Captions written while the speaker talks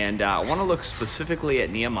And I want to look specifically at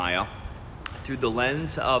Nehemiah through the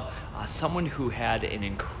lens of someone who had an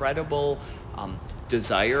incredible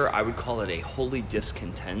desire, I would call it a holy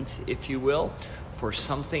discontent, if you will, for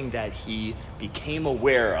something that he became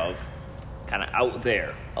aware of kind of out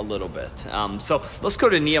there a little bit. So let's go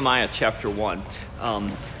to Nehemiah chapter 1.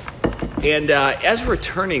 And as we're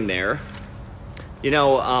turning there,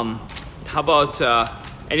 how about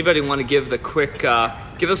anybody want to give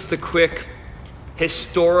us the quick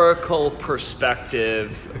historical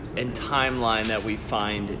perspective and timeline that we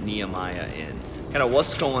find Nehemiah in? Kind of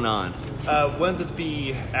what's going on? Wouldn't this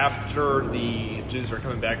be after the Jews are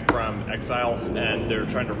coming back from exile and they're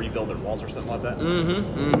trying to rebuild their walls or something like that?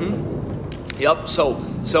 Yep. So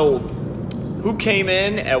who came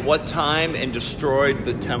in at what time and destroyed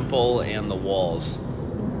the temple and the walls?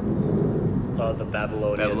 The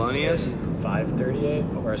Babylonians. 538,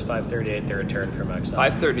 or is 538 the return from exile?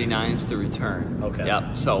 539 is the return. Okay.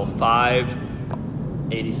 Yep. So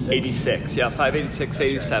 586. Yeah, 586,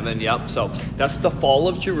 87. Right. Yep. So that's the fall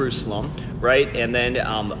of Jerusalem, right? And then,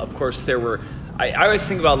 of course, there were. I always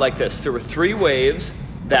think about it like this: there were 3 waves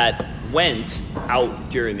that went out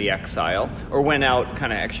during the exile, or went out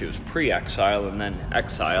kind of, actually it was pre-exile and then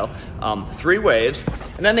exile, 3 waves,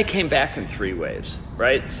 and then they came back in 3 waves,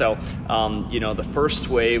 right? So, the first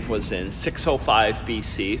wave was in 605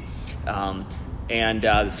 BC, and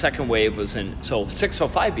the second wave was in,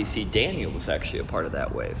 605 BC, Daniel was actually a part of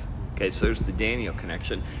that wave. Okay, so there's the Daniel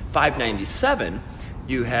connection. 597,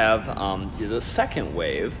 you have the second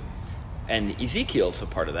wave, and Ezekiel's a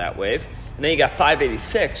part of that wave. And then you got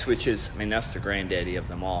 586, which is, that's the granddaddy of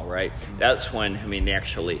them all, right? That's when, they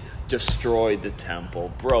actually destroyed the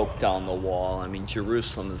temple, broke down the wall.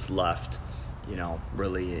 Jerusalem is left,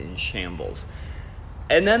 really in shambles.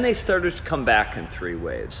 And then they started to come back in 3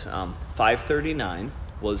 waves. 539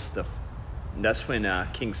 that's when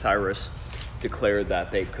King Cyrus declared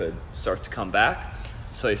that they could start to come back.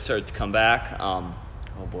 So they started to come back.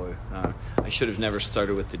 I should have never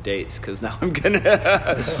started with the dates, because now I'm gonna.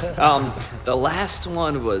 The last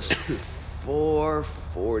one was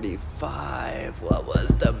 445. What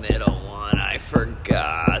was the middle one? I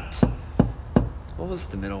forgot. What was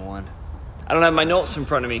the middle one? I don't have my notes in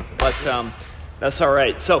front of me, but that's all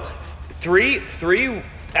right. So three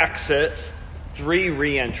exits, 3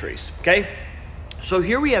 re-entries. Okay. So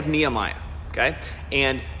here we have Nehemiah. Okay,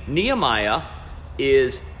 and Nehemiah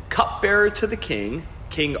is cupbearer to the king.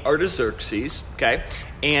 King Artaxerxes, okay?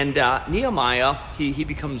 And Nehemiah, he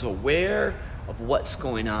becomes aware of what's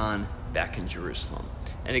going on back in Jerusalem.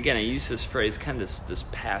 And again, I use this phrase, kind of this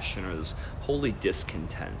passion or this holy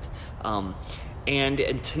discontent.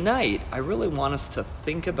 And tonight, I really want us to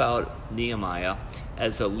think about Nehemiah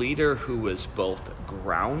as a leader who was both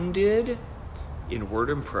grounded in word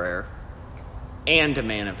and prayer and a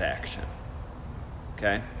man of action,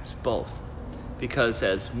 okay? It's both. Because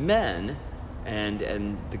as men,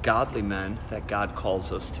 and the godly men that God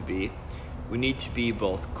calls us to be, we need to be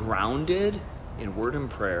both grounded in word and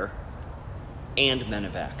prayer and men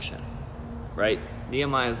of action, right?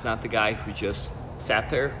 Nehemiah is not the guy who just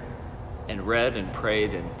sat there and read and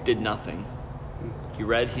prayed and did nothing. He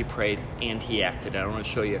read, he prayed, and he acted. I want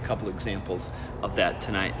to show you a couple examples of that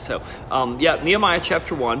tonight. So, Nehemiah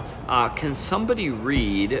chapter 1. Can somebody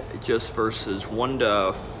read just verses 1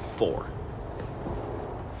 to 4?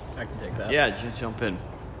 I can take that. Yeah, just jump in.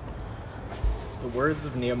 The words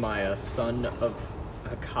of Nehemiah, son of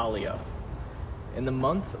Hakaliah. In the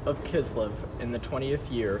month of Kislev, in the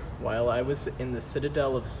 20th year, while I was in the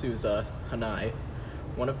citadel of Susa, Hanai,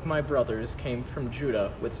 one of my brothers came from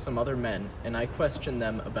Judah with some other men, and I questioned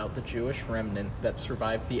them about the Jewish remnant that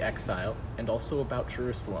survived the exile, and also about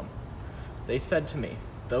Jerusalem. They said to me,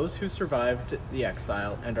 "Those who survived the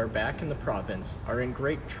exile and are back in the province are in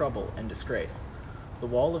great trouble and disgrace. The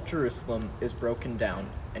wall of Jerusalem is broken down,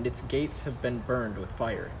 and its gates have been burned with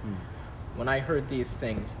fire." When I heard these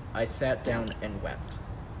things, I sat down and wept.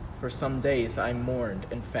 For some days I mourned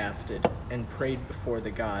and fasted and prayed before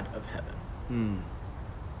the God of heaven.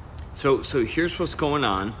 So here's what's going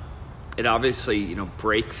on. It obviously,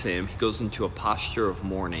 breaks him. He goes into a posture of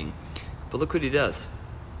mourning. But look what he does.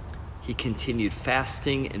 He continued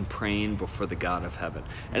fasting and praying before the God of heaven.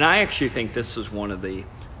 And I actually think this is one of the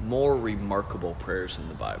more remarkable prayers in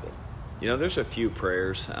the Bible. There's a few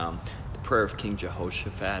prayers. The prayer of King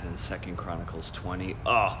Jehoshaphat in 2 Chronicles 20.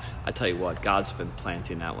 Oh, I tell you what, God's been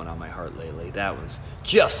planting that one on my heart lately. That was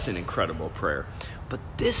just an incredible prayer. But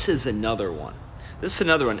this is another one.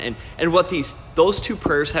 And what those 2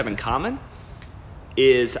 prayers have in common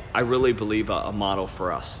is, I really believe, a model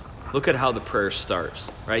for us. look at how the prayer starts,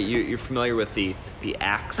 right? You're familiar with the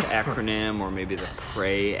ACTS acronym, or maybe the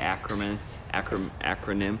PRAY acronym.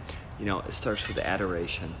 You know, it starts with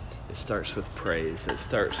adoration. It starts with praise. It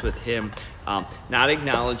starts with him not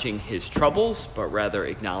acknowledging his troubles, but rather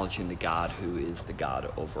acknowledging the God who is the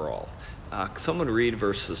God over all. Someone read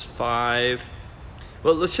verses 5.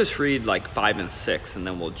 Well, let's just read like 5 and 6, and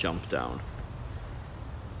then we'll jump down.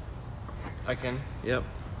 I can. Yep.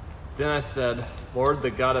 Then I said, Lord, the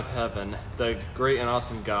God of heaven, the great and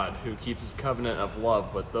awesome God, who keeps his covenant of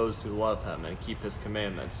love with those who love him and keep his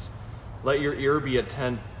commandments, let your ear be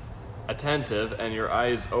attentive and your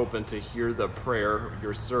eyes open to hear the prayer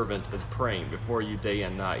your servant is praying before you day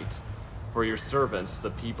and night, for your servants, the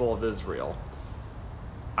people of Israel.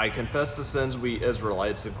 I confess the sins we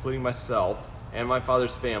Israelites, including myself and my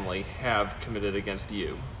father's family, have committed against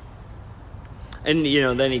you. And,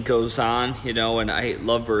 then he goes on, and I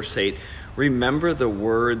love verse 8. Remember the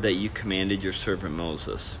word that you commanded your servant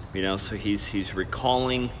Moses. So he's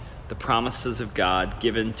recalling the promises of God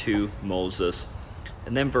given to Moses.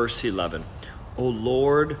 And then verse 11. O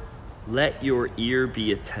Lord, let your ear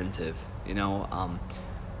be attentive.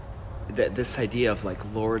 This idea of like,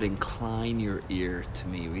 Lord, incline your ear to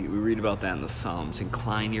me. We read about that in the Psalms.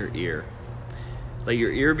 Incline your ear. Let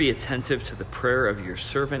your ear be attentive to the prayer of your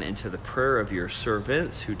servant and to the prayer of your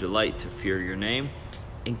servants who delight to fear your name,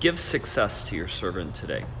 and give success to your servant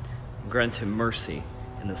today. And grant him mercy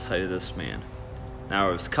in the sight of this man,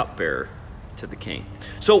 now his cupbearer to the king.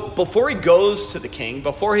 So before he goes to the king,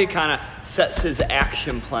 before he kind of sets his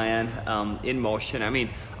action plan in motion,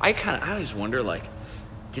 I always wonder, like,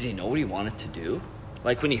 did he know what he wanted to do?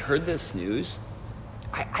 Like, when he heard this news,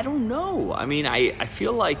 I don't know. I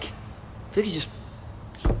feel like he just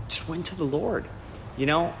went to the Lord.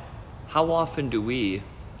 How often do we,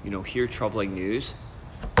 hear troubling news?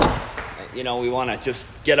 We want to just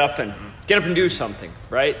get up and do something,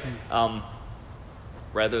 right?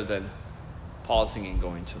 Rather than pausing and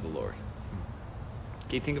going to the Lord.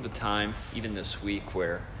 Can you think of a time, even this week,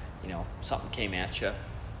 where, something came at you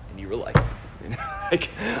and you were like,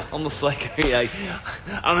 almost like,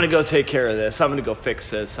 I'm going to go take care of this. I'm going to go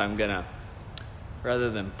fix this.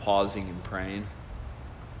 Rather than pausing and praying.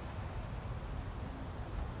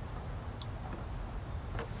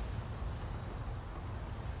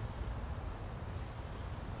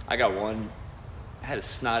 I had a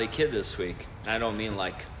snotty kid this week. And I don't mean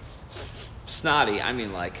like snotty, I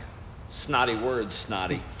mean like snotty words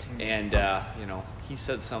snotty. And, he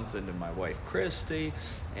said something to my wife, Christy,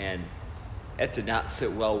 and it did not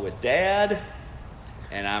sit well with Dad.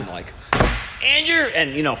 And I'm like,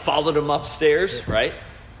 and followed him upstairs, right?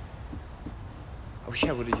 I wish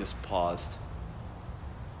I would have just paused,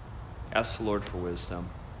 asked the Lord for wisdom,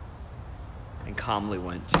 and calmly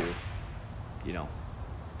went to,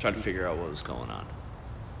 try to figure out what was going on.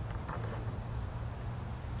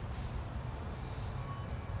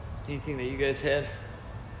 Anything that you guys had?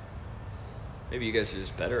 Maybe you guys are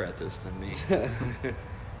just better at this than me.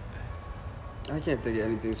 I can't think of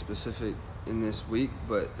anything specific in this week,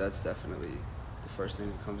 but that's definitely the first thing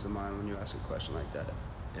that comes to mind when you ask a question like that.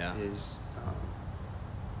 Yeah. Is,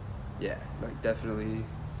 definitely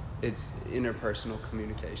it's interpersonal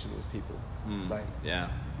communication with people.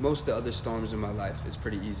 Most of the other storms in my life, it's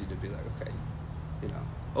pretty easy to be like, okay,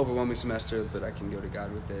 overwhelming semester, but I can go to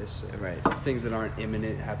God with this. Right. Things that aren't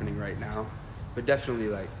imminent happening right now, but definitely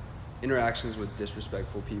like interactions with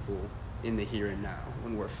disrespectful people in the here and now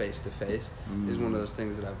when we're face to face is one of those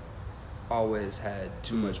things that I've always had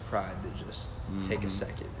too much pride to just take a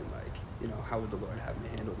second and how would the Lord have me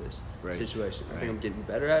handle this situation? I think I'm getting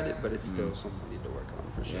better at it, but it's still something I need to work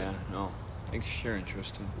on for sure. Yeah, no. Thanks for sharing,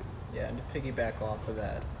 Tristan. Yeah, and to piggyback off of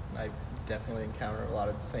that, I definitely encounter a lot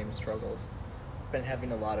of the same struggles. Been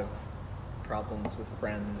having a lot of problems with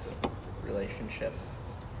friends, relationships,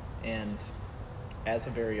 and as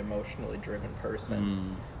a very emotionally driven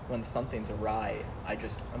person, when something's awry, I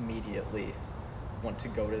just immediately want to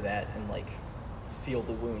go to that and seal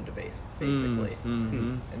the wound, basically.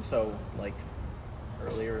 And so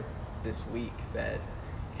earlier this week, that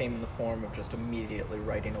came in the form of just immediately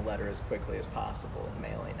writing a letter as quickly as possible and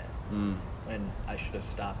mailing it, when I should have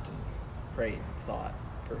stopped and prayed and thought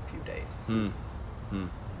for a few days.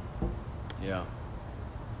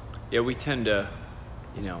 Yeah, we tend to,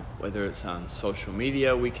 whether it's on social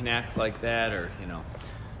media, we can act like that, or,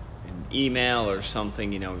 in email or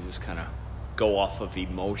something, we just kind of go off of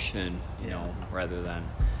emotion, rather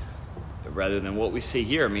than what we see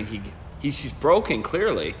here. He's broken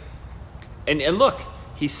clearly. And look,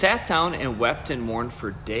 he sat down and wept and mourned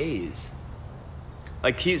for days.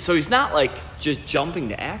 So he's not just jumping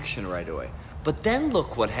to action right away. But then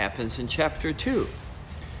look what happens in chapter 2.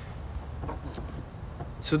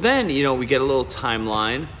 So then, we get a little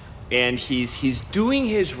timeline, and he's doing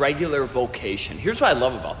his regular vocation. Here's what I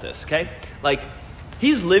love about this, okay? Like,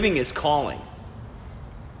 he's living his calling.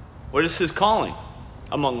 What is his calling?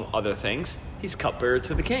 Among other things, he's cupbearer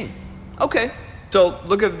to the king. Okay, so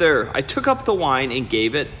look up there. I took up the wine and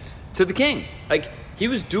gave it to the king. Like, he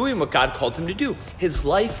was doing what God called him to do. His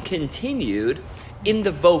life continued in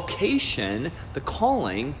the vocation, the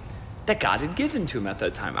calling that God had given to him at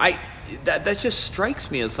that time. That just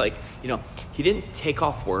strikes me as like, he didn't take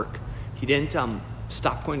off work. He didn't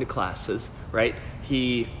stop going to classes, right?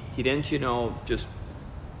 He didn't, just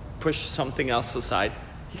push something else aside.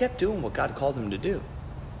 He kept doing what God called him to do.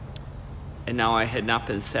 And now I had not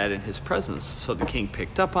been sad in his presence. So the king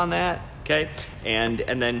picked up on that, okay? And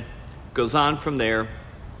then goes on from there.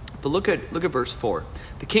 But look at verse 4.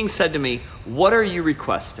 The king said to me, "What are you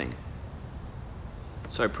requesting?"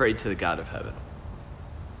 So I prayed to the God of heaven.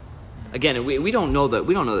 Again, we don't know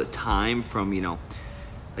the time from,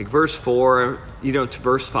 like verse 4, to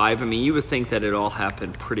verse 5. I mean, you would think that it all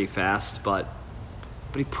happened pretty fast, but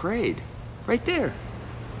he prayed right there.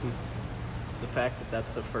 The fact that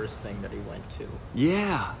that's the first thing that he went to.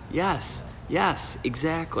 Yeah, yes,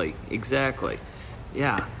 exactly.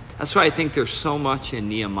 Yeah. That's why I think there's so much in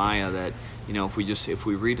Nehemiah that, if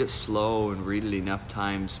we read it slow and read it enough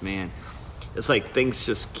times, man, it's like things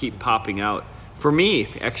just keep popping out. For me,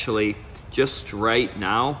 actually, just right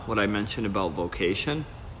now, what I mentioned about vocation,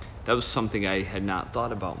 that was something I had not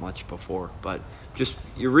thought about much before. But just,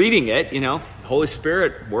 you're reading it, the Holy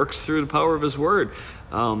Spirit works through the power of his word.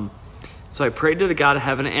 So I prayed to the God of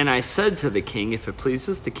heaven, and I said to the king, if it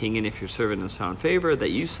pleases the king, and if your servant has found favor, that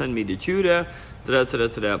you send me to Judah,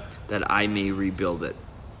 that I may rebuild it.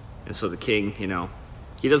 And so the king,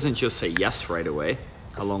 he doesn't just say yes right away.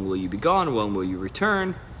 How long will you be gone? When will you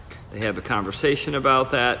return? They have a conversation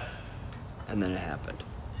about that, and then it happened.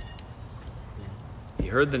 He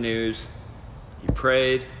heard the news, he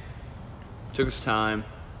prayed, took his time,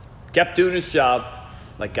 kept doing his job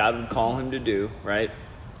like God would call him to do, right?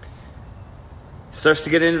 Starts to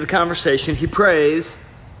get into the conversation. He prays,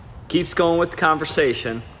 keeps going with the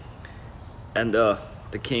conversation, and the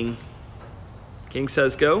king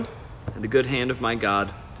says, "Go," and the good hand of my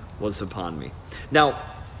God was upon me. Now,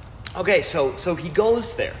 okay, so he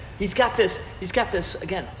goes there. He's got this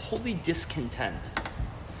again, holy discontent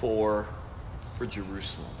for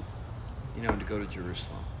Jerusalem. To go to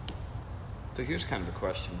Jerusalem. So here's kind of a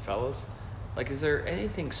question, fellas. Like, is there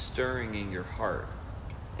anything stirring in your heart?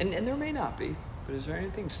 And there may not be. But is there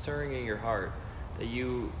anything stirring in your heart that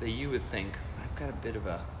you would think, I've got a bit of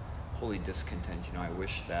a holy discontent, I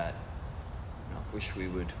wish that, wish we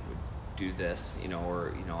would do this,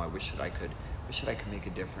 or, I wish that I could make a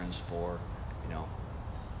difference for,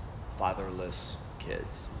 fatherless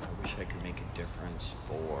kids. I wish I could make a difference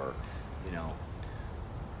for,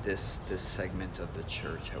 this segment of the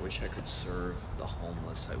church. I wish I could serve the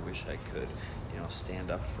homeless. I wish I could, stand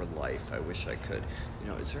up for life. I wish I could,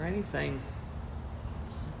 is there anything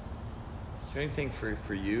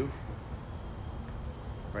for you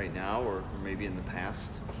right now, or maybe in the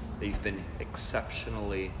past, that you've been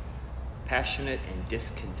exceptionally passionate and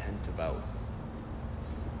discontent about?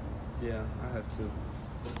 Yeah, I have two.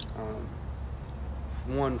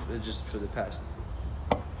 One, just for the past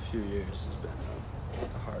few years, has been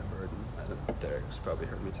a hard burden. Derek's probably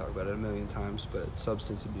heard me talk about it a million times, but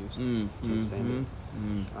substance abuse. Can't stand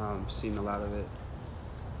it. Seen a lot of it.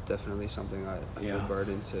 Definitely something I feel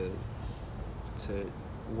burdened to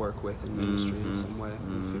work with in ministry in some way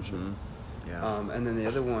in the future. Yeah. And then the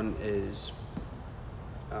other one is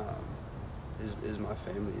my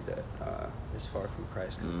family that is far from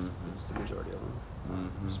Christ. It's the majority of them.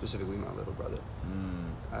 Specifically my little brother.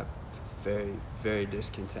 I'm very, very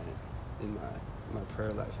discontent in my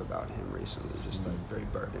prayer life about him recently. Just like very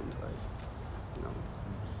burdened,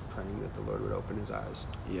 praying that the Lord would open his eyes.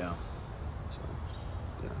 Yeah. So,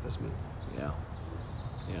 yeah, that's me. Yeah.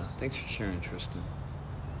 Thanks for sharing, Tristan.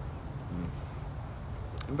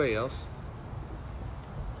 Anybody else?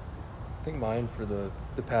 I think mine for the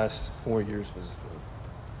past 4 years was the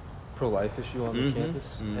pro-life issue on the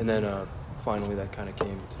campus. And then finally that kind of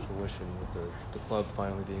came to fruition with the club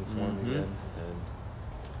finally being formed again. And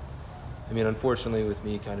I mean, unfortunately with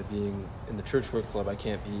me kind of being in the church work club, I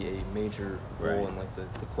can't be a major role in like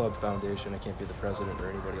the club foundation. I can't be the president or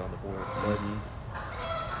anybody on the board. But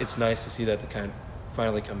it's nice to see that to kind of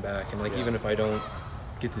finally come back. And like even if I don't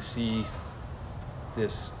get to see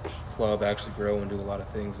this club actually grow and do a lot of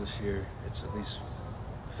things this year, it's at least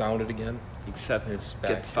founded again. Except it's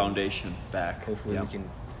get the foundation back. Hopefully we can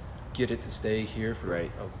get it to stay here for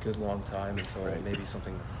Right. a good long time until Right. maybe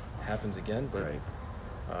something happens again. But Right.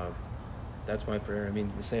 that's my prayer. I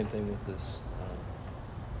mean, the same thing with this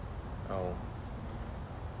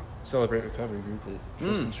Celebrate Recovery group that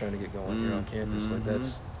Tristan's trying to get going here on campus. Like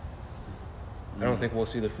that's, I don't think we'll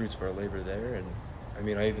see the fruits of our labor there. And I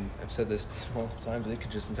mean, I've said this multiple times. It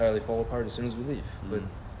could just entirely fall apart as soon as we leave. But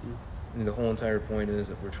I mean, the whole entire point is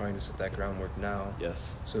that we're trying to set that groundwork now,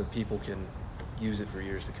 Yes. so that people can use it for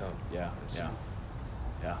years to come. Yeah. It's- Yeah.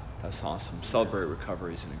 Yeah. That's awesome. Celebrate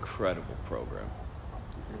Recovery is an incredible program.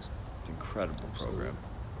 It's an incredible program.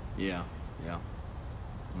 Yeah. Yeah.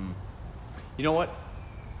 You know what?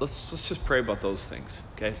 Let's just pray about those things.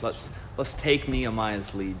 Okay. Let's take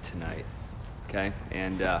Nehemiah's lead tonight. Okay.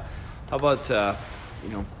 And how about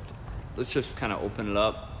let's just kind of open it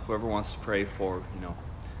up. Whoever wants to pray for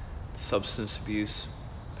substance abuse,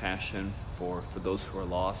 passion, for those who are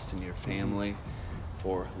lost in your family,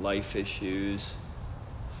 for life issues.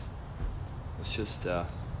 Let's just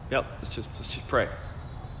let's just pray.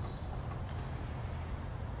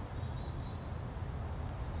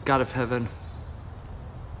 God of heaven,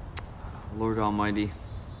 Lord Almighty,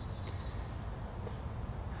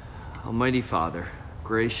 Almighty Father,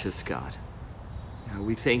 gracious God,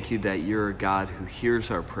 we thank you that you're a God who hears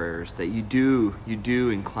our prayers, that you do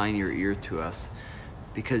incline your ear to us,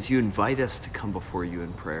 because you invite us to come before you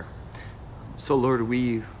in prayer. So Lord,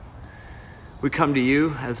 we come to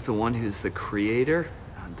you as the one who's the creator,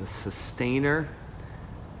 the sustainer,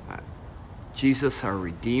 Jesus our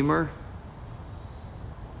Redeemer.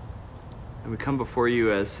 And we come before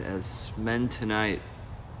you as men tonight,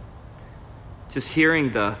 just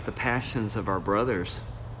hearing the passions of our brothers,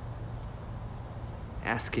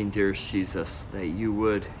 asking, dearest Jesus, that you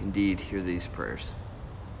would indeed hear these prayers.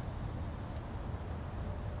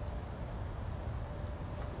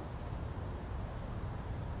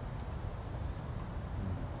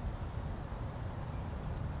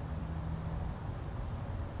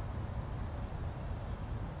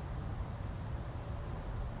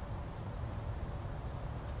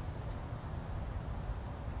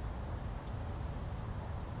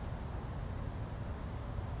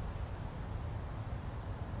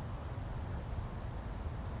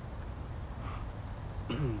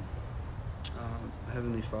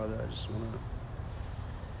 Heavenly Father, I just want to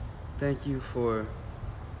thank you for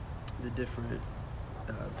the different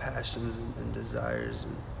passions and desires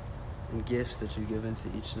and gifts that you give into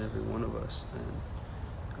each and every one of us,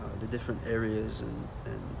 and the different areas and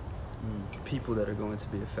people that are going to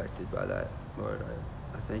be affected by that. Lord,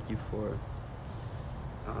 I thank you for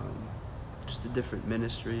just the different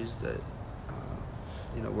ministries that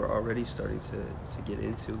we're already starting to get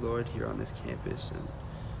into, Lord, here on this campus,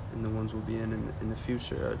 and the ones we'll be in the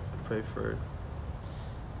future. I pray for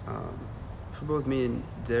both me and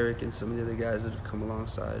Derek and some of the other guys that have come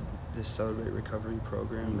alongside this Celebrate Recovery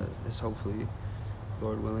program that is hopefully,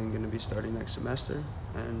 Lord willing, going to be starting next semester,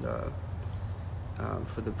 and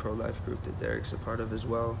for the pro-life group that Derek's a part of as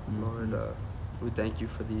well. Lord, we thank you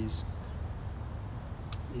for these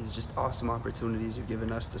just awesome opportunities you've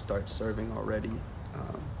given us to start serving already.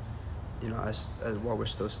 As while we're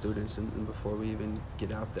still students and before we even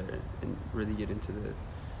get out there and really get into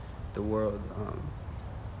the world.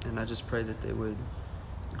 And I just pray that they would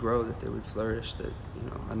grow, that they would flourish, that,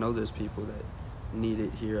 I know there's people that need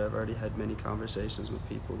it here. I've already had many conversations with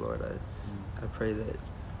people, Lord. I pray that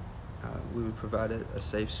we would provide a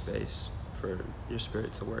safe space for your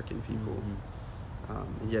Spirit to work in people.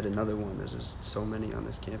 And yet another one, there's just so many on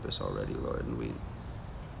this campus already, Lord, and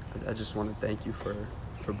I just want to thank you for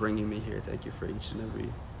bringing me here. Thank you for each and every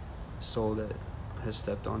soul that has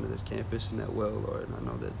stepped onto this campus and that will, Lord. And I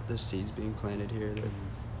know that there's seeds being planted here that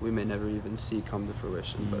we may never even see come to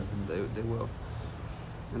fruition, but they will.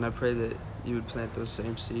 And I pray that you would plant those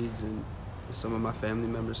same seeds in some of my family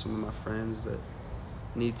members, some of my friends that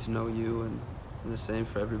need to know you, and the same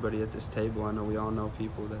for everybody at this table. I know we all know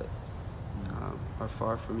people that are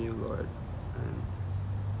far from you, Lord. And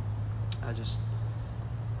I just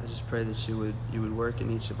pray that you would work in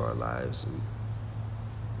each of our lives and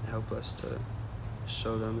help us to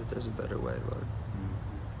show them that there's a better way, Lord.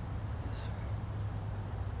 Yes, sir.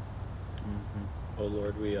 Oh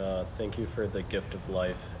Lord, we thank you for the gift of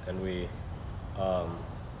life, and we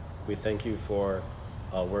thank you for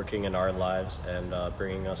working in our lives and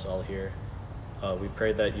bringing us all here. We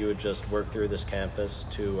pray that you would just work through this campus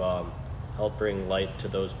to help bring light to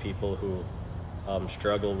those people who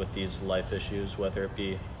struggle with these life issues, whether it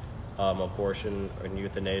be abortion and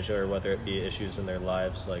euthanasia, or whether it be issues in their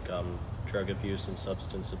lives like drug abuse and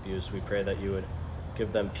substance abuse. We pray that you would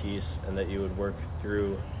give them peace and that you would work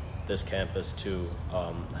through this campus to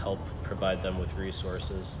help provide them with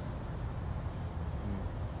resources.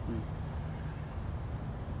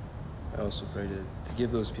 I also pray to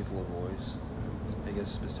give those people a voice, I guess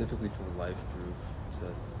specifically for the Life group,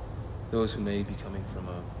 to those who may be coming from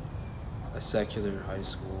a secular high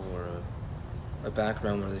school or a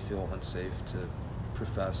background where they feel unsafe to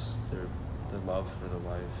profess their love for the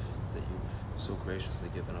life that you've so graciously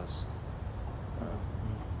given us.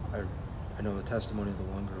 I know the testimony of the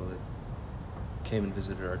one girl that came and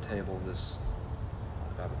visited our table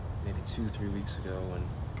about maybe 2-3 weeks ago, and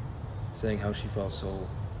saying how she felt so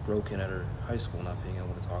broken at her high school not being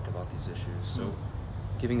able to talk about these issues. So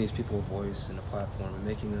giving these people a voice and a platform and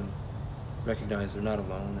making them recognize they're not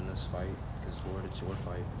alone in this fight, because Lord, it's your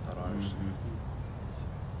fight, not ours.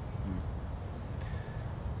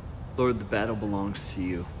 Lord, the battle belongs to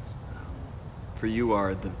you. For you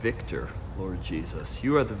are the victor, Lord Jesus.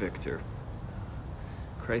 You are the victor.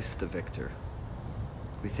 Christ the victor.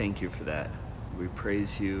 We thank you for that. We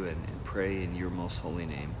praise you and pray in your most holy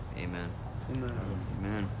name. Amen. Amen.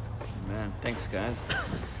 Amen. Amen. Thanks, guys.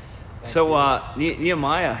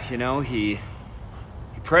 Nehemiah, he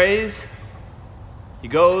prays, he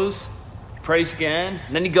goes, he prays again,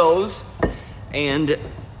 and then he goes, and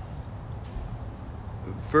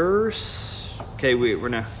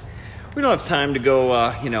we don't have time to go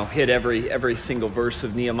hit every single verse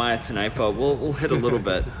of Nehemiah tonight, but we'll hit a little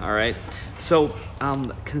bit. All right. So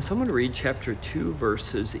can someone read chapter 2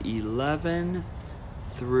 verses 11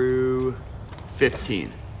 through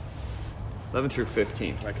 15? 11 through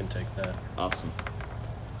 15. I can take that. Awesome.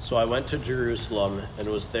 So I went to Jerusalem and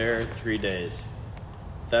was there 3 days.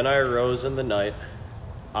 Then I arose in the night,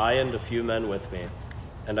 I and a few men with me,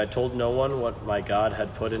 and I told no one what my God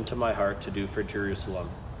had put into my heart to do for Jerusalem.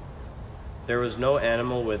 There was no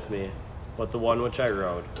animal with me, but the one which I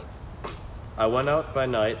rode. I went out by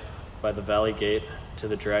night by the valley gate to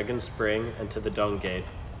the dragon spring and to the dung gate,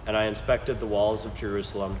 and I inspected the walls of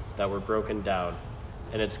Jerusalem that were broken down,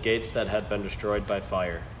 and its gates that had been destroyed by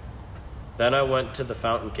fire. Then I went to the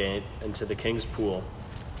fountain gate and to the king's pool,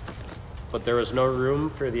 but there was no room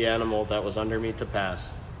for the animal that was under me to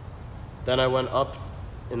pass. Then I went up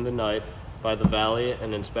in the night by the valley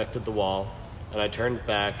and inspected the wall, and I turned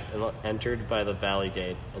back and entered by the valley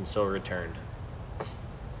gate, and so returned.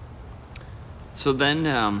 So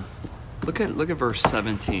then, look at verse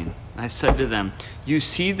 17. I said to them, "You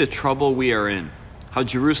see the trouble we are in, how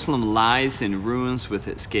Jerusalem lies in ruins with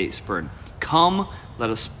its gates burned. Come, let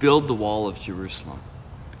us build the wall of Jerusalem."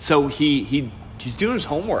 So he's doing his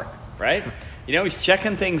homework, right? He's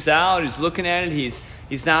checking things out. He's looking at it.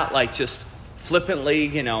 He's not like just flippantly,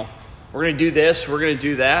 we're going to do this, we're going to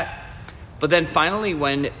do that. But then finally,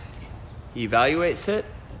 when he evaluates it,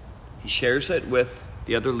 he shares it with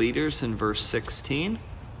the other leaders in verse 16.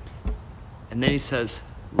 And then he says,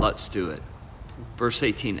 let's do it. Verse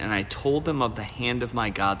 18, and I told them of the hand of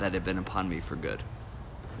my God that had been upon me for good.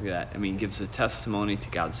 Look at that. He gives a testimony to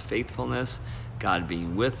God's faithfulness, God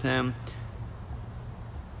being with him.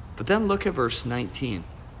 But then look at verse 19.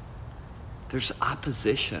 There's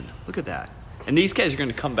opposition. Look at that. And these guys are going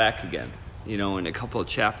to come back again, in a couple of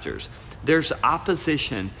chapters. There's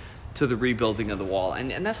opposition to the rebuilding of the wall.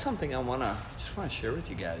 And that's something I just want to share with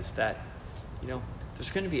you guys, that,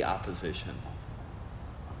 there's going to be opposition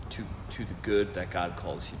to the good that God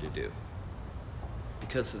calls you to do,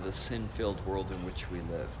 because of the sin-filled world in which we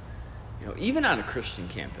live. Even on a Christian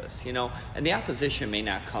campus, and the opposition may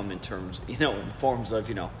not come in terms, in forms of,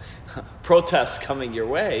 protests coming your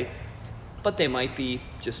way, but they might be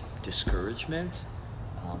just discouragement.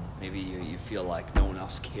 Maybe you feel like no one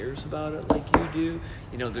else cares about it like you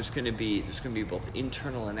do. There's going to be both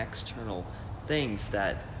internal and external things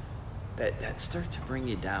that start to bring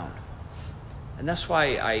you down. And that's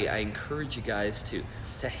why I encourage you guys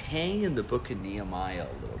to hang in the book of Nehemiah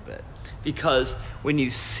a little bit. Because when you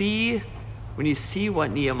see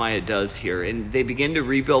what Nehemiah does here, and they begin to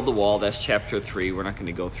rebuild the wall, that's chapter 3. We're not going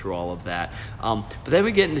to go through all of that. But then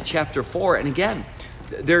we get into chapter 4, and again,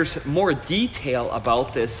 there's more detail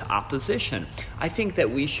about this opposition. I think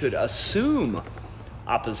that we should assume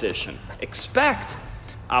opposition, expect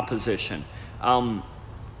opposition.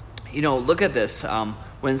 Look at this.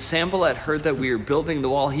 When Sanballat heard that we were building the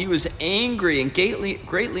wall, he was angry and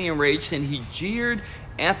greatly enraged, and he jeered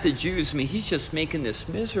at the Jews. He's just making this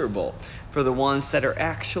miserable for the ones that are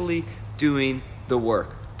actually doing the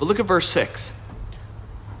work. But look at verse 6.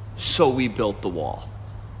 So we built the wall.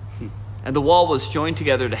 And the wall was joined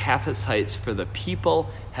together to half its heights, for the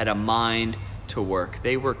people had a mind to work.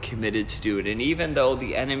 They were committed to do it. And even though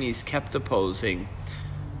the enemies kept opposing,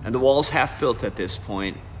 and the wall's half built at this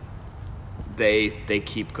point, they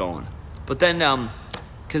keep going. But then,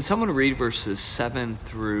 can someone read verses 7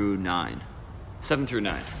 through 9? 7 through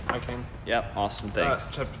 9. I can. Yep, awesome, thanks.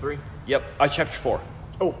 Chapter 3? Yep, chapter 4.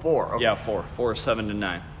 Oh, 4. Okay. Yeah, 4. 4, 7 to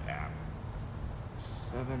 9. Yeah.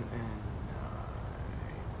 7 and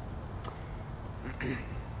 9.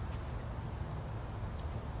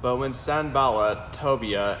 But when Sanballat,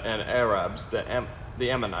 Tobiah, and Arabs, the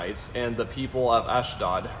Ammonites, and the people of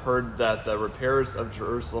Ashdod heard that the repairs of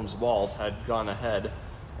Jerusalem's walls had gone ahead,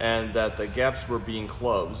 and that the gaps were being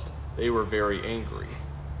closed, they were very angry.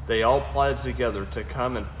 They all plotted together to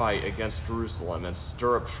come and fight against Jerusalem and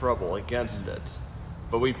stir up trouble against it.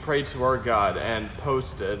 But we prayed to our God and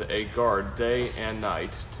posted a guard day and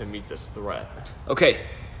night to meet this threat. Okay,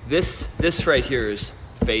 this right here is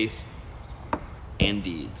faith and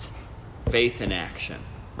deeds. Faith and action,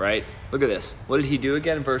 right? Look at this. What did he do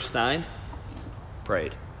again in verse 9?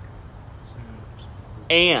 Prayed.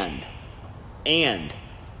 And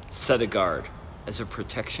set a guard as a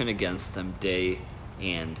protection against them day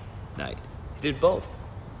and night. He did both.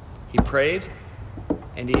 He prayed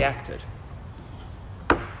and he acted.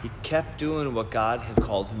 He kept doing what God had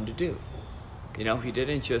called him to do. You know, he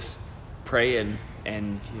didn't just pray and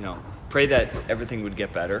pray that everything would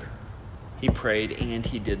get better. He prayed and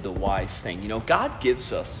he did the wise thing. You know, God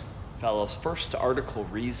gives us, fellows, first article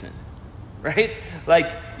reason, right?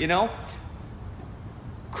 Like, you know,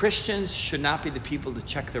 Christians should not be the people to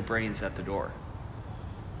check their brains at the door.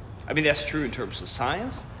 I mean, that's true in terms of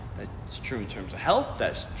science. That's true in terms of health.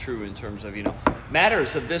 That's true in terms of,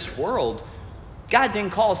 matters of this world. God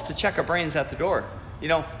didn't call us to check our brains at the door. You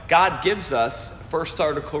know, God gives us first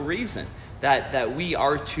article reason that we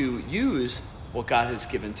are to use what God has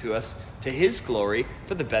given to us to his glory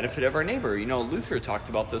for the benefit of our neighbor. You know, Luther talked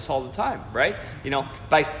about this all the time, right? You know,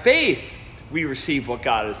 by faith, we receive what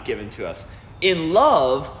God has given to us. In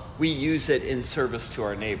love, we use it in service to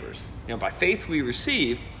our neighbors. You know, by faith we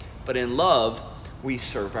receive, but in love, we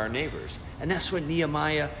serve our neighbors. And that's what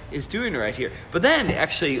Nehemiah is doing right here. But then,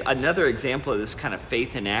 actually, another example of this kind of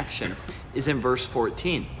faith in action is in verse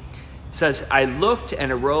 14. It says, I looked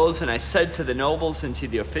and arose, and I said to the nobles and to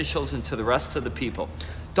the officials and to the rest of the people,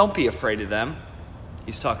 don't be afraid of them.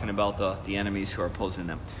 He's talking about the enemies who are opposing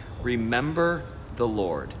them. Remember the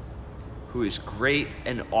Lord, who is great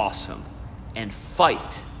and awesome, and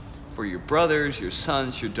fight for your brothers, your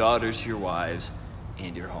sons, your daughters, your wives,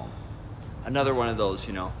 and your home. Another one of those,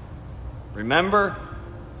 remember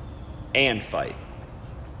and fight.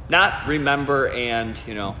 Not remember and,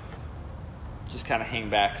 just kind of hang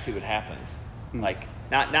back, see what happens. Like,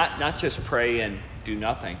 not just pray and do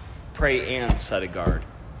nothing. Pray and set a guard.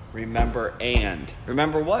 Remember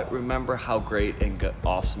what? Remember how great and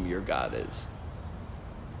awesome your God is.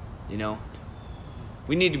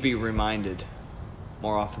 We need to be reminded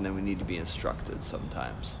more often than we need to be instructed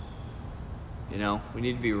sometimes. We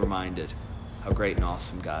need to be reminded how great and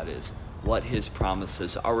awesome God is, what his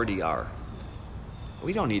promises already are.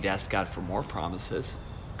 We don't need to ask God for more promises.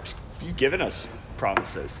 He's given us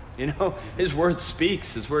promises. His word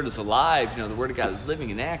speaks. His word is alive. The word of God is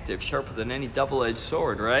living and active, sharper than any double-edged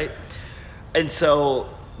sword, right? And so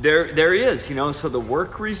there he is, so the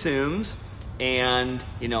work resumes, and,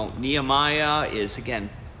 Nehemiah is,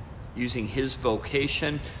 again, using his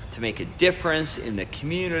vocation to make a difference in the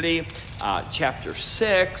community. Chapter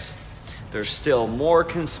 6, there's still more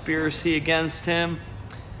conspiracy against him.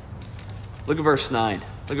 Look at verse 9.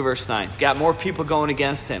 Got more people going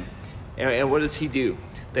against him. And what does he do?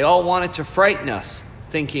 They all wanted to frighten us,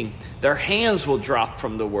 thinking their hands will drop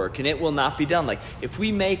from the work and it will not be done. Like, if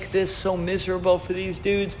we make this so miserable for these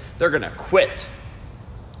dudes, they're going to quit.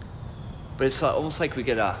 But it's almost like we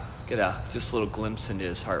get a just a little glimpse into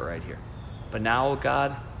his heart right here. But now,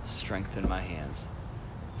 God, strengthen my hands.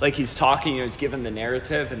 It's like he's talking, he's given the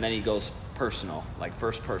narrative, and then he goes personal, like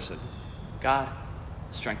first person. God,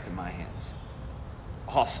 strengthen my hands.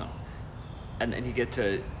 Awesome. And then you get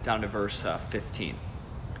down to verse 15.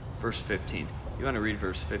 Verse 15. You want to read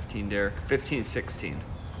verse 15, Derek? 15, 16.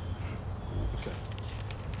 Okay.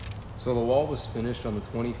 So the wall was finished on the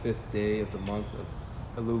 25th day of the month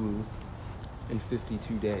of Elul in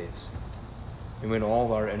 52 days. And when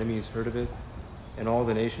all our enemies heard of it, and all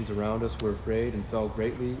the nations around us were afraid and fell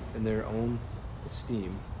greatly in their own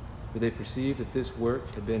esteem, for they perceived that this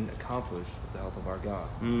work had been accomplished with the help of our God.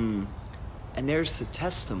 And there's the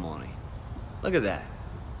testimony. Look at that.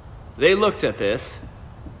 They looked at this,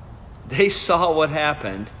 they saw what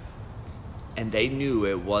happened, and they knew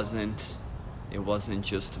it wasn't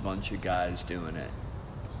just a bunch of guys doing it.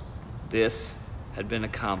 This had been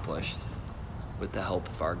accomplished with the help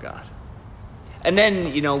of our God. And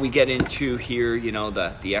then, we get into here,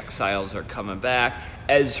 the exiles are coming back.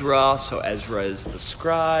 Ezra, so Ezra is the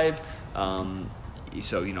scribe.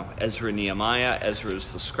 Ezra, Nehemiah. Ezra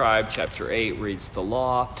is the scribe. Chapter 8 reads the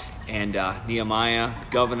law. And Nehemiah,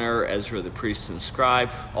 governor. Ezra, the priest and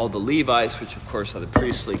scribe. All the Levites, which of course are the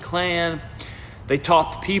priestly clan. They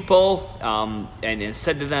taught the people and it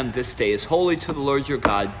said to them, "This day is holy to the Lord your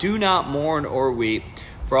God. Do not mourn or weep."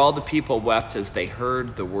 For all the people wept as they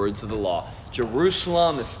heard the words of the law.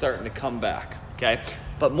 Jerusalem is starting to come back, okay?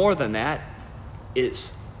 But more than that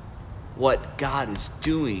is what God is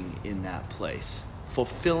doing in that place,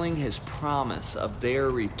 fulfilling his promise of their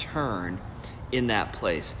return in that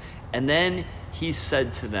place. And then he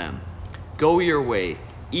said to them, "Go your way,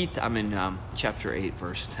 eat." I'm in chapter 8,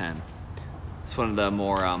 verse 10. It's one of the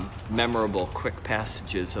more memorable, quick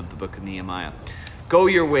passages of the book of Nehemiah. "Go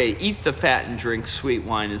your way, eat the fat and drink sweet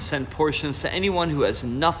wine, and send portions to anyone who has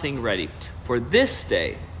nothing ready. For this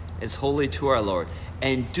day is holy to our Lord.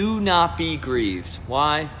 And do not be grieved."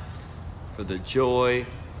 Why? "For the joy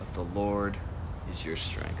of the Lord is your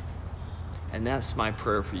strength." And that's my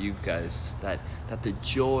prayer for you guys, that the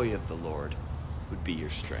joy of the Lord would be your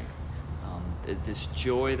strength. This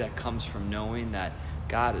joy that comes from knowing that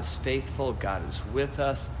God is faithful, God is with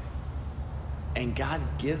us, and God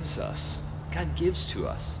gives to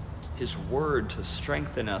us his word to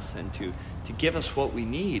strengthen us and to give us what we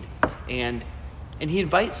need. And he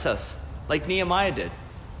invites us, like Nehemiah did,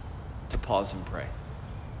 to pause and pray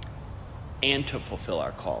and to fulfill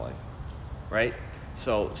our calling, right?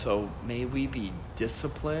 So may we be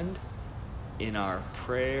disciplined in our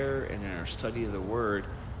prayer and in our study of the word,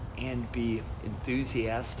 and be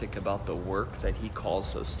enthusiastic about the work that he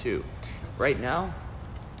calls us to. Right now,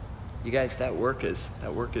 you guys, that work is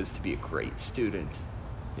to be a great student,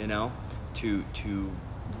 to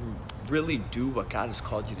really do what God has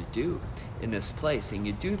called you to do in this place. And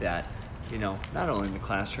you do that, not only in the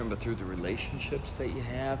classroom, but through the relationships that you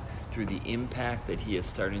have, through the impact that he is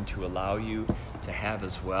starting to allow you to have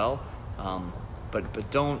as well.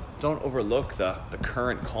 But don't overlook the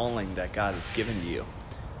current calling that God has given to you.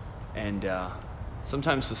 And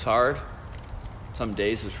sometimes it's hard. Some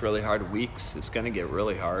days it's really hard. Weeks it's going to get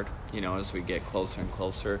really hard, as we get closer and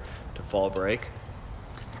closer to fall break.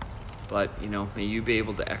 But, may you be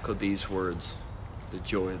able to echo these words: "The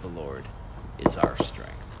joy of the Lord is our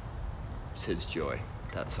strength." It's his joy.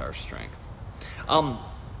 That's our strength.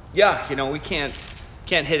 We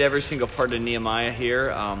can't hit every single part of Nehemiah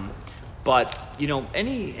here. But,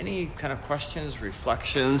 any kind of questions,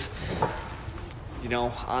 reflections,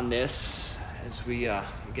 on this as we,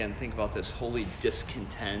 again, think about this holy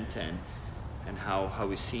discontent and how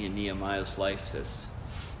we see in Nehemiah's life this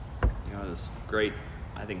great,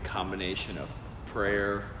 I think, combination of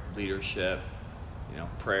prayer, leadership,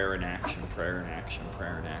 prayer and action, prayer and action,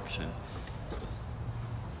 prayer and action.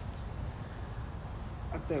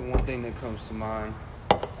 I think one thing that comes to mind,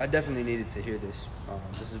 I definitely needed to hear this.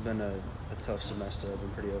 This has been a tough semester. I've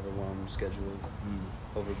been pretty overwhelmed, scheduled,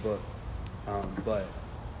 overbooked. But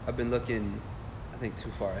I've been looking, I think, too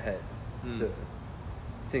far ahead to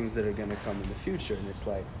things that are going to come in the future. And it's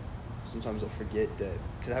like, sometimes I forget that,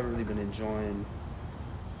 because I haven't really been enjoying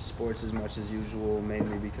sports as much as usual,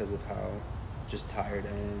 mainly because of how just tired I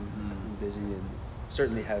am and busy, and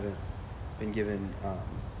certainly haven't been given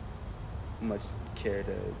much care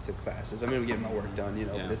to classes. I mean, I'm getting my work done,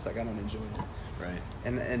 but it's like I don't enjoy it. Right.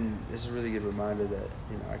 And it's a really good reminder that,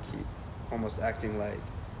 I keep almost acting like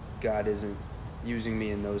God isn't using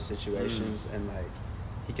me in those situations, and like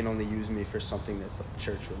he can only use me for something that's like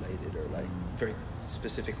church related or like very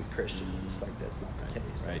specifically Christian. It's like that's not the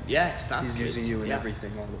case. Right. Yeah, it's not. He's using you in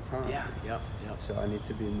everything all the time. Yeah. Yep. So I need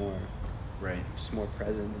to be more, just more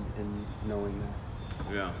present in knowing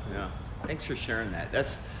that. Yeah. Thanks for sharing that.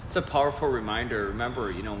 It's a powerful reminder.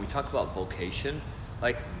 Remember, when we talk about vocation,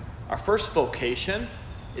 like our first vocation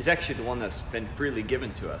is actually the one that's been freely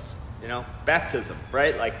given to us. Baptism,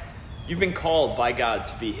 right? Like you've been called by God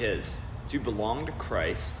to be his, to belong to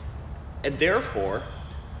Christ, and therefore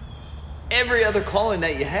every other calling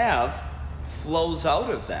that you have flows out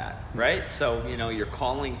of that, right? So, your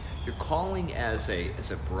calling as a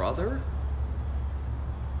brother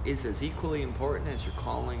is as equally important as your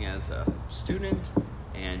calling as a student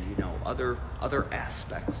and, other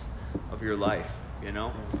aspects of your life,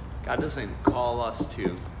 God doesn't call us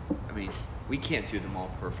to, we can't do them all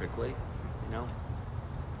perfectly,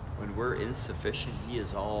 When we're insufficient, he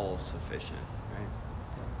is all sufficient, right?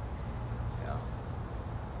 Yeah.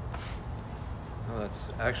 Oh,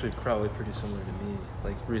 that's actually probably pretty similar to me.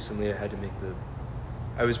 Like recently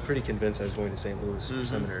I was pretty convinced I was going to St. Louis for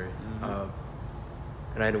seminary.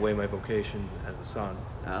 and I had to weigh my vocation as a son.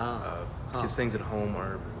 Because things at home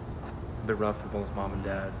are a bit rough for both mom and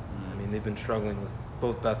dad. I mean, they've been struggling with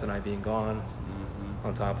both Beth and I being gone,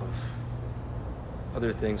 on top of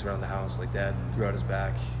other things around the house, like Dad threw out his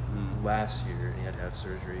back last year and he had to have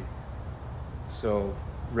surgery. So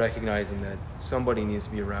recognizing that somebody needs to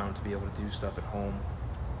be around to be able to do stuff at home,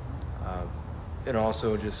 and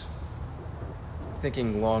also just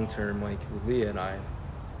thinking long term, like with Leah and I,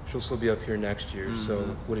 she'll still be up here next year.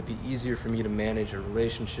 So would it be easier for me to manage a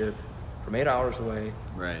relationship from 8 hours away,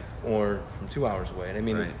 right, or from 2 hours away? And I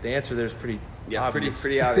mean, right. the answer there is pretty obvious.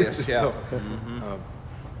 pretty obvious. Yeah.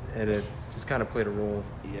 And it just kind of played a role.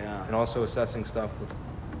 Yeah. And also assessing stuff with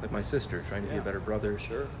like my sister, trying to be a better brother.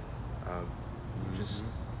 Sure. Just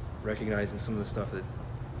recognizing some of the stuff that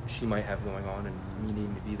she might have going on and me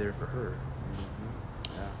needing to be there for her.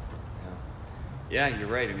 Yeah, you're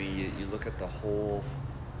right. I mean, you look at the whole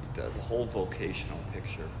vocational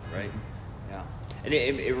picture, right? Yeah. And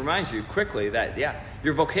it reminds you quickly that,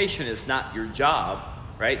 your vocation is not your job,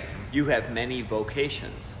 right? You have many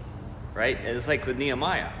vocations, right? And it's like with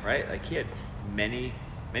Nehemiah, right? Like he had many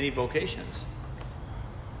vocations.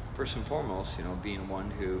 First and foremost, being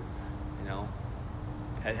one who,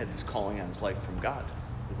 had this calling on his life from God.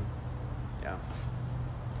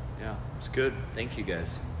 Yeah, it's good. Thank you,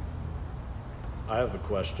 guys. I have a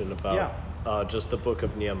question about just the book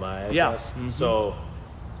of Nehemiah, I guess. So,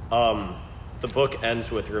 the book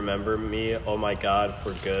ends with "Remember me, oh my God,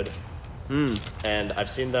 for good," and I've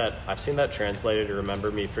seen that translated to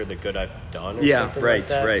 "Remember me for the good I've done," or something like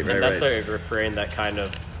that. Right. And that's a refrain that kind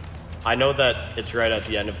of, I know that it's right at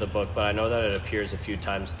the end of the book, but I know that it appears a few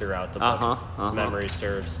times throughout the book. If memory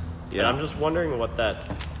serves. Yeah. And I'm just wondering what that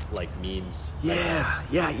means. Yeah,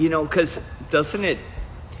 because doesn't it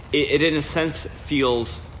in a sense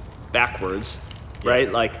feels backwards,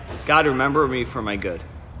 right? Like, God, remember me for my good.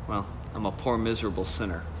 Well, I'm a poor, miserable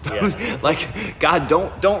sinner. Yeah. Like, God,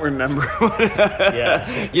 don't remember.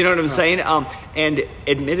 You know what I'm saying? And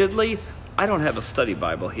admittedly, I don't have a study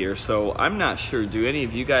Bible here, so I'm not sure. Do any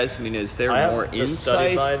of you guys? I mean, is there more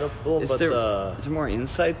insight? Is there more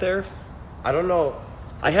insight there? I don't know.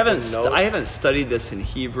 I haven't studied this in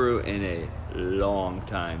Hebrew in a long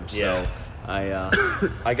time, so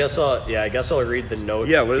I guess I'll read the note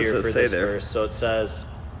what does here it for say this there? verse. So it says,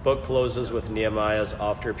 book closes with Nehemiah's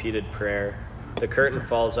oft-repeated prayer. The curtain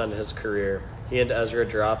falls on his career. He and Ezra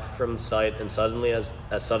drop from sight, and suddenly as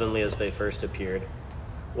they first appeared.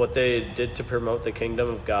 What they did to promote the kingdom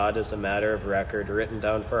of God is a matter of record, written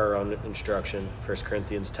down for our own instruction. 1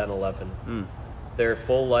 Corinthians 10:11. Their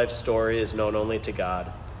full life story is known only to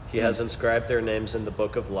God. He has inscribed their names in the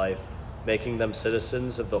book of life, making them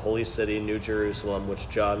citizens of the holy city, New Jerusalem, which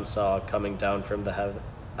John saw coming down from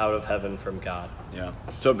out of heaven from God. Yeah.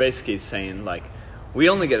 So basically he's saying, we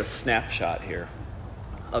only get a snapshot here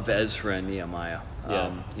of Ezra and Nehemiah.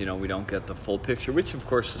 We don't get the full picture, which of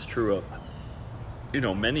course is true of,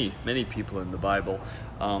 many people in the Bible.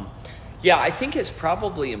 I think it's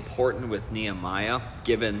probably important with Nehemiah,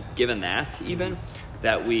 given that even,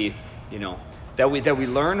 that we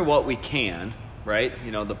learn what we can, right?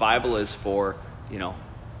 The Bible is for,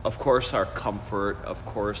 of course, our comfort, of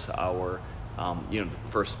course, our,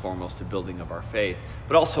 first and foremost, the building of our faith,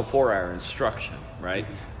 but also for our instruction, right?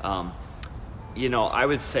 I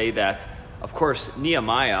would say that, of course,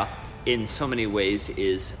 Nehemiah, in so many ways,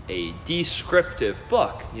 is a descriptive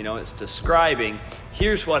book. It's describing,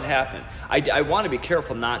 here's what happened. I want to be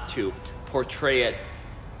careful not to portray it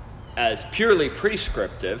as purely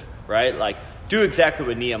prescriptive, right? Like, do exactly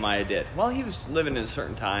what Nehemiah did. Well, he was living in a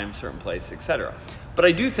certain time, certain place, etc. But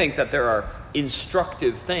I do think that there are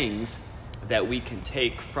instructive things that we can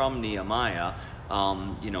take from Nehemiah.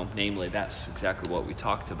 Namely, that's exactly what we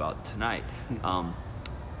talked about tonight.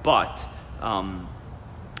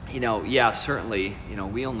 Certainly,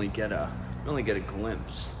 we only get a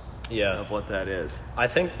glimpse of what that is. I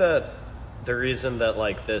think that the reason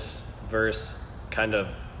that this verse kind of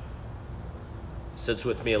sits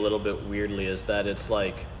with me a little bit weirdly is that it's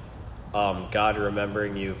God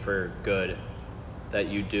remembering you for good that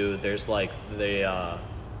you do. There's I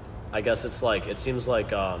guess it's it seems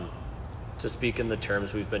to speak in the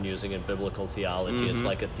terms we've been using in biblical theology, it's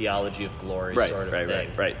like a theology of glory sort of thing.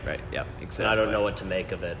 Right. Yeah, exactly. And I don't know what to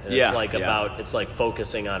make of it. And it's it's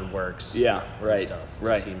focusing on works. Yeah, right. And stuff.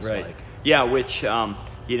 Right. It seems like. Yeah, which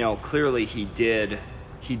clearly he did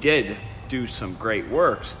do some great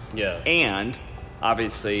works. Yeah. And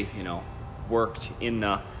obviously, worked in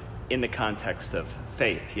the context of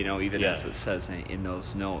faith, even as it says in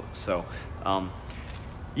those notes. So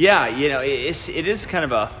it is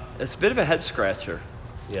kind of it's a bit of a head scratcher.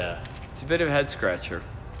 Yeah. It's a bit of a head scratcher.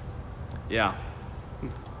 Yeah.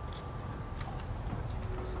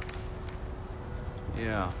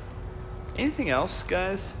 Yeah. Anything else,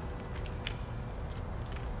 guys?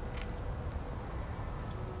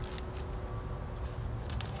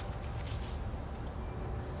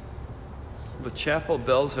 The chapel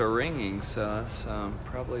bells are ringing, so that's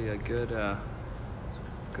probably a good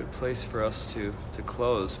place for us to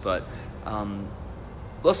close. But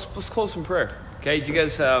let's close in prayer. Okay, you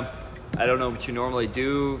guys. I don't know what you normally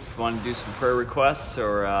do. If you want to do some prayer requests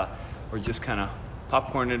or just kind of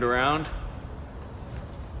popcorn it around,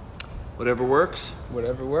 whatever works.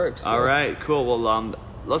 Whatever works. All right, cool. Well,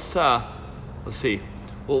 let's see.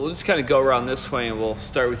 We'll just kind of go around this way, and we'll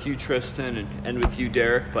start with you, Tristan, and end with you,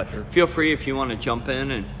 Derek. But feel free if you want to jump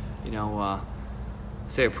in and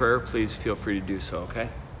say a prayer. Please feel free to do so. Okay.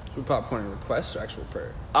 Should we popcorn requests or actual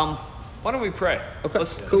prayer? Why don't we pray? Okay,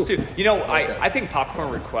 Let's cool. do. Okay. I think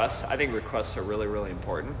popcorn requests. I think requests are really, really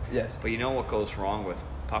important. Yes. But you know what goes wrong with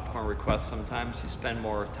popcorn requests? Sometimes you spend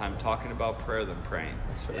more time talking about prayer than praying.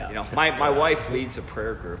 That's fair. You know, my wife leads a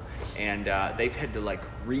prayer group, and they've had to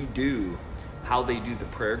redo how they do the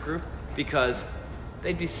prayer group because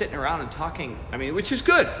they'd be sitting around and talking. I mean, which is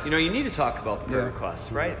good. You need to talk about the prayer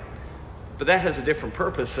requests, right? But that has a different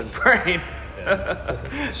purpose than praying. But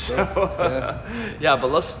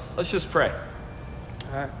let's just pray.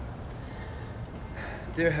 All right.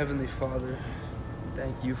 Dear Heavenly Father,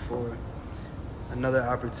 thank you for another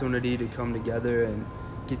opportunity to come together and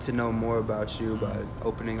get to know more about you by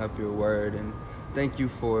opening up your word. And thank you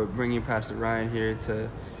for bringing Pastor Ryan here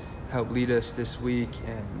to help lead us this week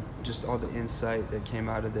and just all the insight that came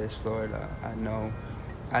out of this, Lord. I know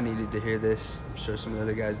I needed to hear this. I'm sure some of the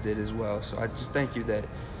other guys did as well. So I just thank you that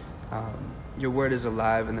your word is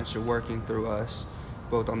alive and that you're working through us,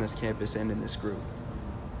 both on this campus and in this group.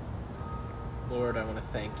 Lord, I want to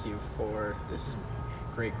thank you for this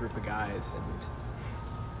great group of guys,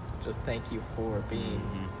 and just thank you for being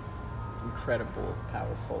incredible,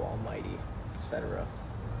 powerful, almighty, etc.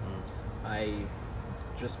 I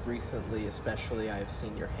just recently, especially, I have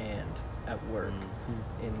seen your hand at work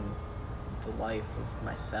in the life of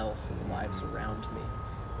myself and the lives around me.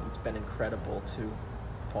 It's been incredible to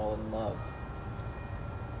fall in love.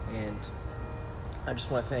 And I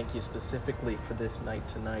just want to thank you specifically for this night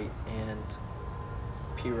tonight and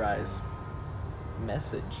Pirai's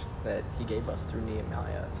message that he gave us through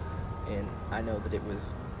Nehemiah. And I know that it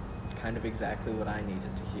was kind of exactly what I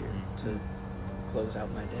needed to hear to close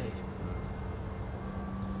out my day.